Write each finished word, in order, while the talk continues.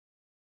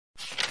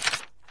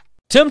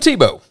Tim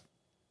Tebow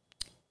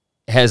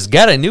has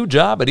got a new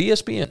job at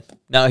ESPN.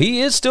 Now,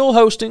 he is still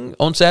hosting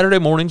on Saturday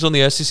mornings on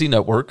the SEC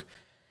Network.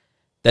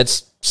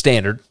 That's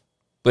standard.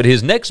 But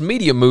his next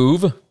media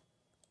move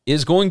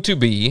is going to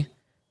be,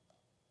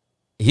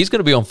 he's going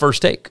to be on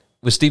First Take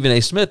with Stephen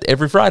A. Smith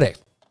every Friday.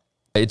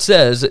 It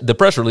says, the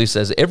press release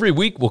says, every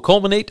week will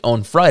culminate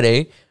on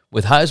Friday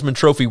with Heisman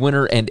Trophy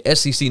winner and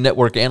SEC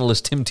Network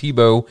analyst Tim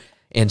Tebow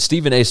and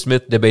Stephen A.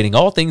 Smith debating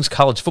all things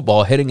college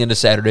football heading into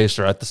Saturdays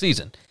throughout the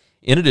season.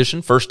 In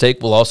addition, First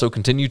Take will also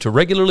continue to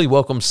regularly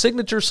welcome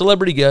signature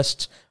celebrity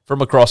guests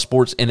from across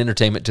sports and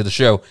entertainment to the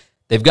show.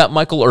 They've got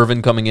Michael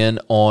Irvin coming in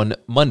on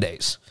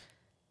Mondays,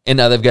 and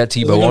now they've got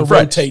Tebow on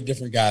Friday. Rotate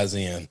different guys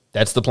in.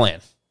 That's the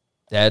plan.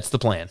 That's the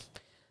plan.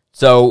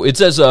 So it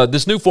says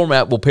this new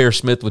format will pair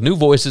Smith with new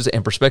voices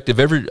and perspective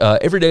every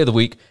day of the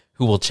week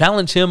who will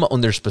challenge him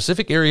on their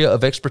specific area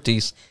of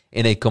expertise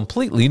in a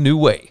completely new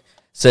way,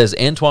 says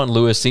Antoine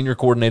Lewis, senior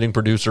coordinating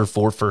producer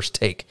for First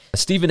Take.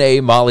 Stephen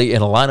A., Molly,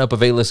 and a lineup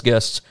of A-list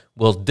guests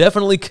will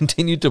definitely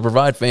continue to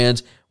provide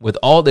fans with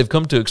all they've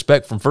come to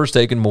expect from First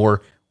Take and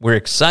more. We're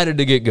excited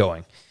to get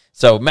going.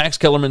 So Max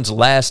Kellerman's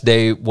last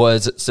day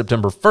was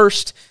September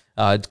 1st,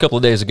 a couple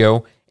of days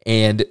ago,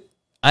 and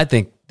I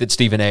think that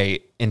Stephen A.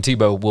 and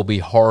Tebow will be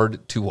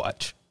hard to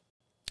watch.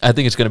 I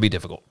think it's going to be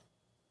difficult.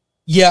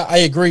 Yeah, I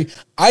agree.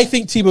 I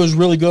think Tebow's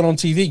really good on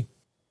TV.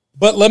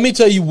 But let me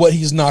tell you what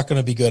he's not going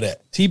to be good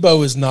at.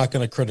 Tebow is not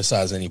going to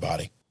criticize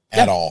anybody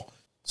at all.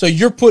 So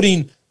you're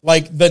putting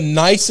like the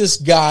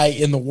nicest guy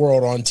in the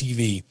world on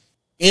TV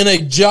in a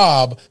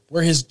job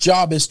where his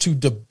job is to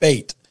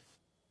debate.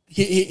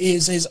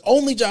 His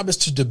only job is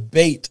to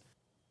debate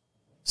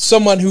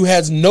someone who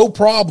has no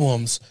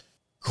problems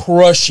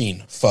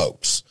crushing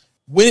folks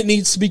when it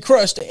needs to be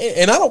crushed.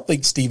 And I don't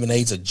think Stephen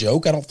A's a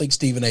joke. I don't think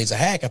Stephen A's a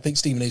hack. I think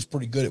Stephen A's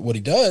pretty good at what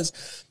he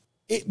does.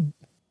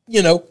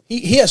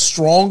 He has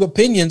strong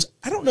opinions.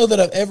 I don't know that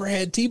I've ever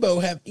had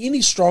Tebow have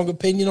any strong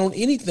opinion on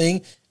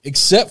anything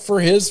except for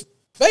his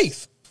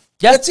faith.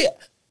 Yeah. That's it.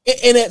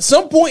 And at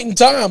some point in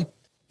time,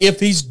 if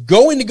he's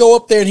going to go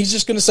up there and he's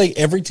just going to say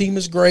every team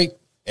is great,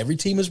 every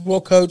team is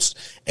well coached,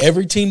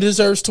 every team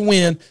deserves to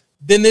win,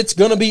 then it's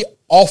going to be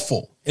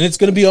awful and it's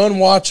going to be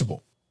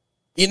unwatchable.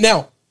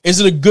 Now, is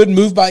it a good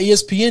move by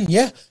ESPN?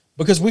 Yeah,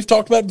 because we've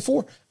talked about it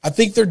before. I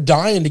think they're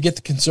dying to get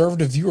the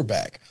conservative viewer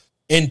back.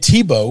 And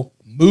Tebow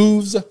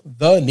moves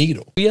the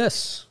needle.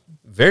 Yes,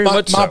 very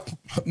much so.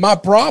 My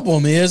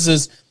problem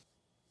is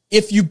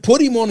if you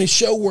put him on a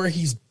show where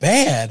he's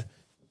bad,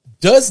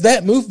 does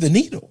that move the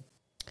needle?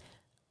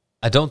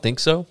 I don't think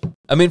so.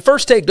 I mean,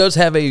 First Take does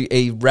have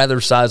a rather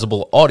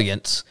sizable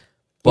audience,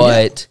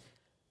 but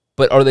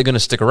are they going to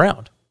stick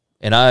around?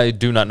 And I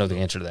do not know the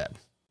answer to that.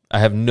 I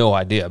have no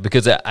idea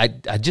because I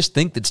just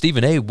think that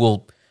Stephen A.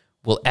 will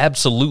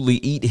absolutely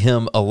eat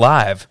him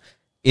alive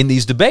in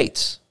these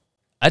debates.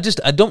 I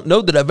don't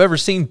know that I've ever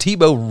seen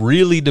Tebow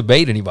really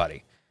debate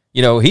anybody.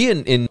 You know, he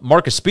and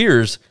Marcus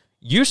Spears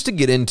used to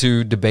get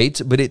into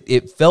debates, but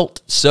it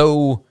felt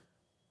so,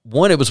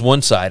 one, it was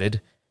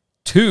one-sided.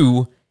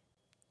 Two,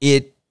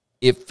 it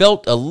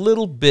felt a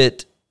little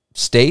bit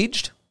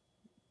staged,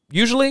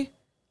 usually.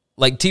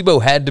 Like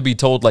Tebow had to be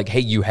told, like,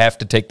 hey, you have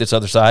to take this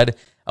other side.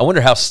 I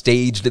wonder how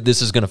staged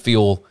this is going to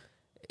feel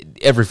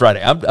every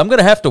Friday. I'm going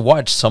to have to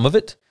watch some of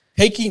it.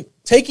 Taking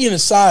a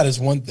side is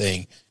one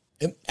thing.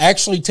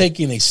 Actually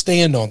taking a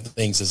stand on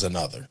things is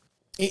another.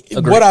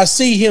 Agreed. What I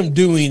see him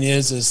doing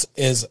is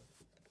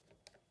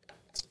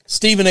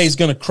Stephen A. is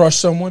going to crush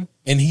someone,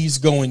 and he's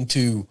going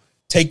to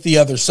take the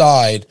other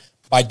side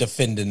by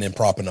defending and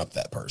propping up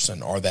that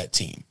person or that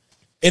team.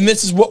 And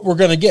this is what we're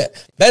going to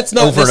get. That's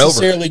not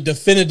necessarily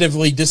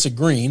definitively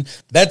disagreeing.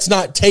 That's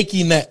not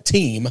taking that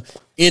team.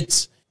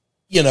 It's,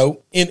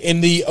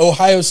 in the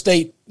Ohio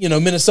State,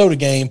 Minnesota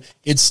game,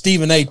 it's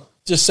Stephen A.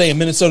 just saying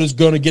Minnesota's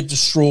going to get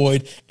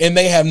destroyed and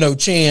they have no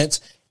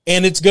chance.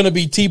 And it's going to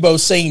be Tebow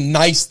saying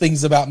nice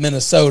things about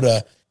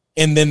Minnesota.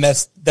 And then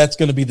that's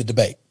going to be the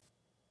debate.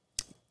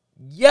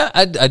 Yeah,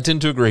 I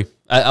tend to agree.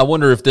 I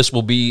wonder if this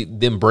will be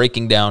them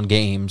breaking down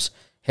games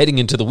heading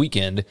into the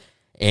weekend,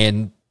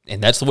 and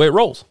that's the way it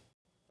rolls.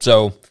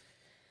 So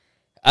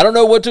I don't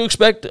know what to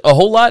expect a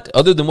whole lot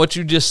other than what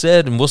you just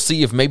said, and we'll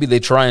see if maybe they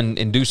try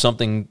and do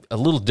something a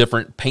little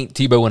different, paint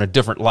Tebow in a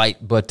different light.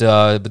 But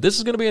this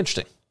is going to be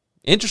interesting.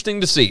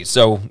 Interesting to see.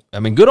 So, I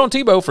mean, good on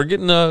Tebow for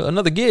getting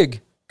another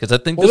gig, because I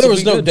think there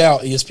was no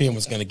doubt ESPN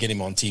was going to get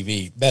him on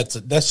TV. That's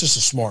just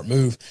a smart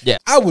move. Yeah.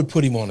 I would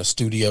put him on a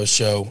studio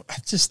show. I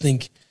just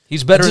think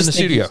he's better in the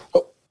studio.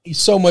 He's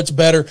so much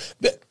better.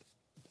 But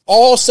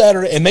all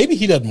Saturday, and maybe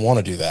he doesn't want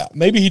to do that.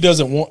 Maybe he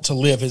doesn't want to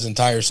live his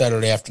entire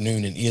Saturday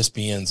afternoon in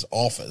ESPN's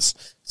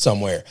office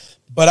somewhere.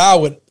 But I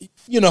would,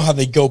 how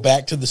they go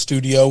back to the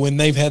studio and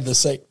they've had the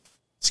same,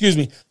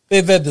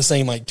 they've had the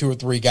same like 2 or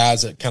 3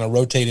 guys that kind of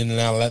rotate in and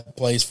out of that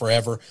place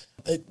forever.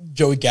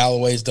 Joey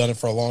Galloway's done it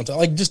for a long time.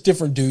 Like, just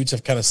different dudes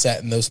have kind of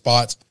sat in those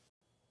spots.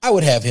 I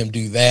would have him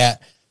do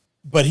that,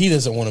 but he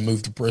doesn't want to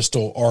move to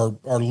Bristol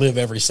or live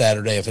every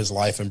Saturday of his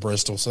life in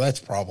Bristol, so that's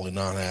probably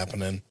not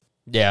happening.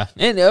 Yeah,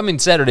 and I mean,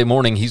 Saturday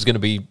morning he's going to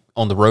be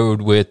on the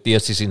road with the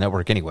SEC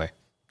network anyway.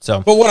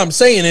 So, but what I'm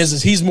saying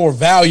is he's more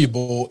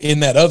valuable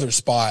in that other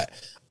spot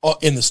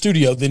in the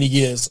studio than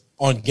he is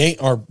on game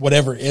or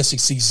whatever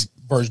SEC's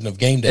version of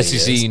game day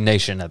SEC is.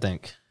 Nation, I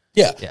think.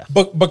 Yeah.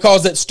 But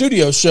because that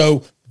studio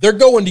show, they're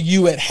going to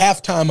you at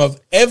halftime of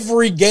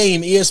every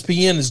game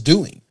ESPN is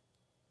doing.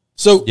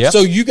 So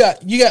you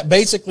got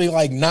basically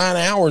like 9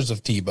 hours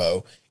of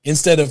Tebow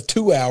instead of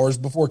 2 hours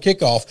before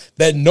kickoff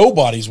that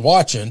nobody's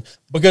watching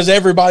because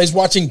everybody's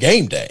watching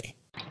game day.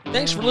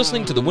 Thanks for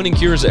listening to the Winning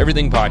Cures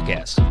Everything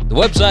podcast. The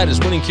website is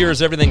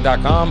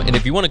winningcureseverything.com, and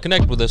if you want to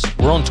connect with us,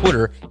 we're on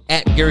Twitter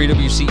at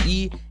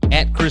GaryWCE,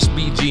 at Chris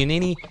B.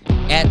 Giannini,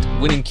 at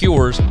Winning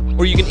Cures,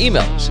 or you can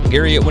email us,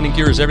 Gary at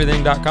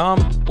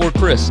winningcureseverything.com or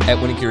Chris at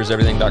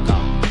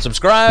winningcureseverything.com.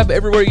 Subscribe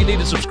everywhere you need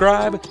to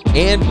subscribe,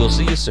 and we'll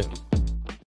see you soon.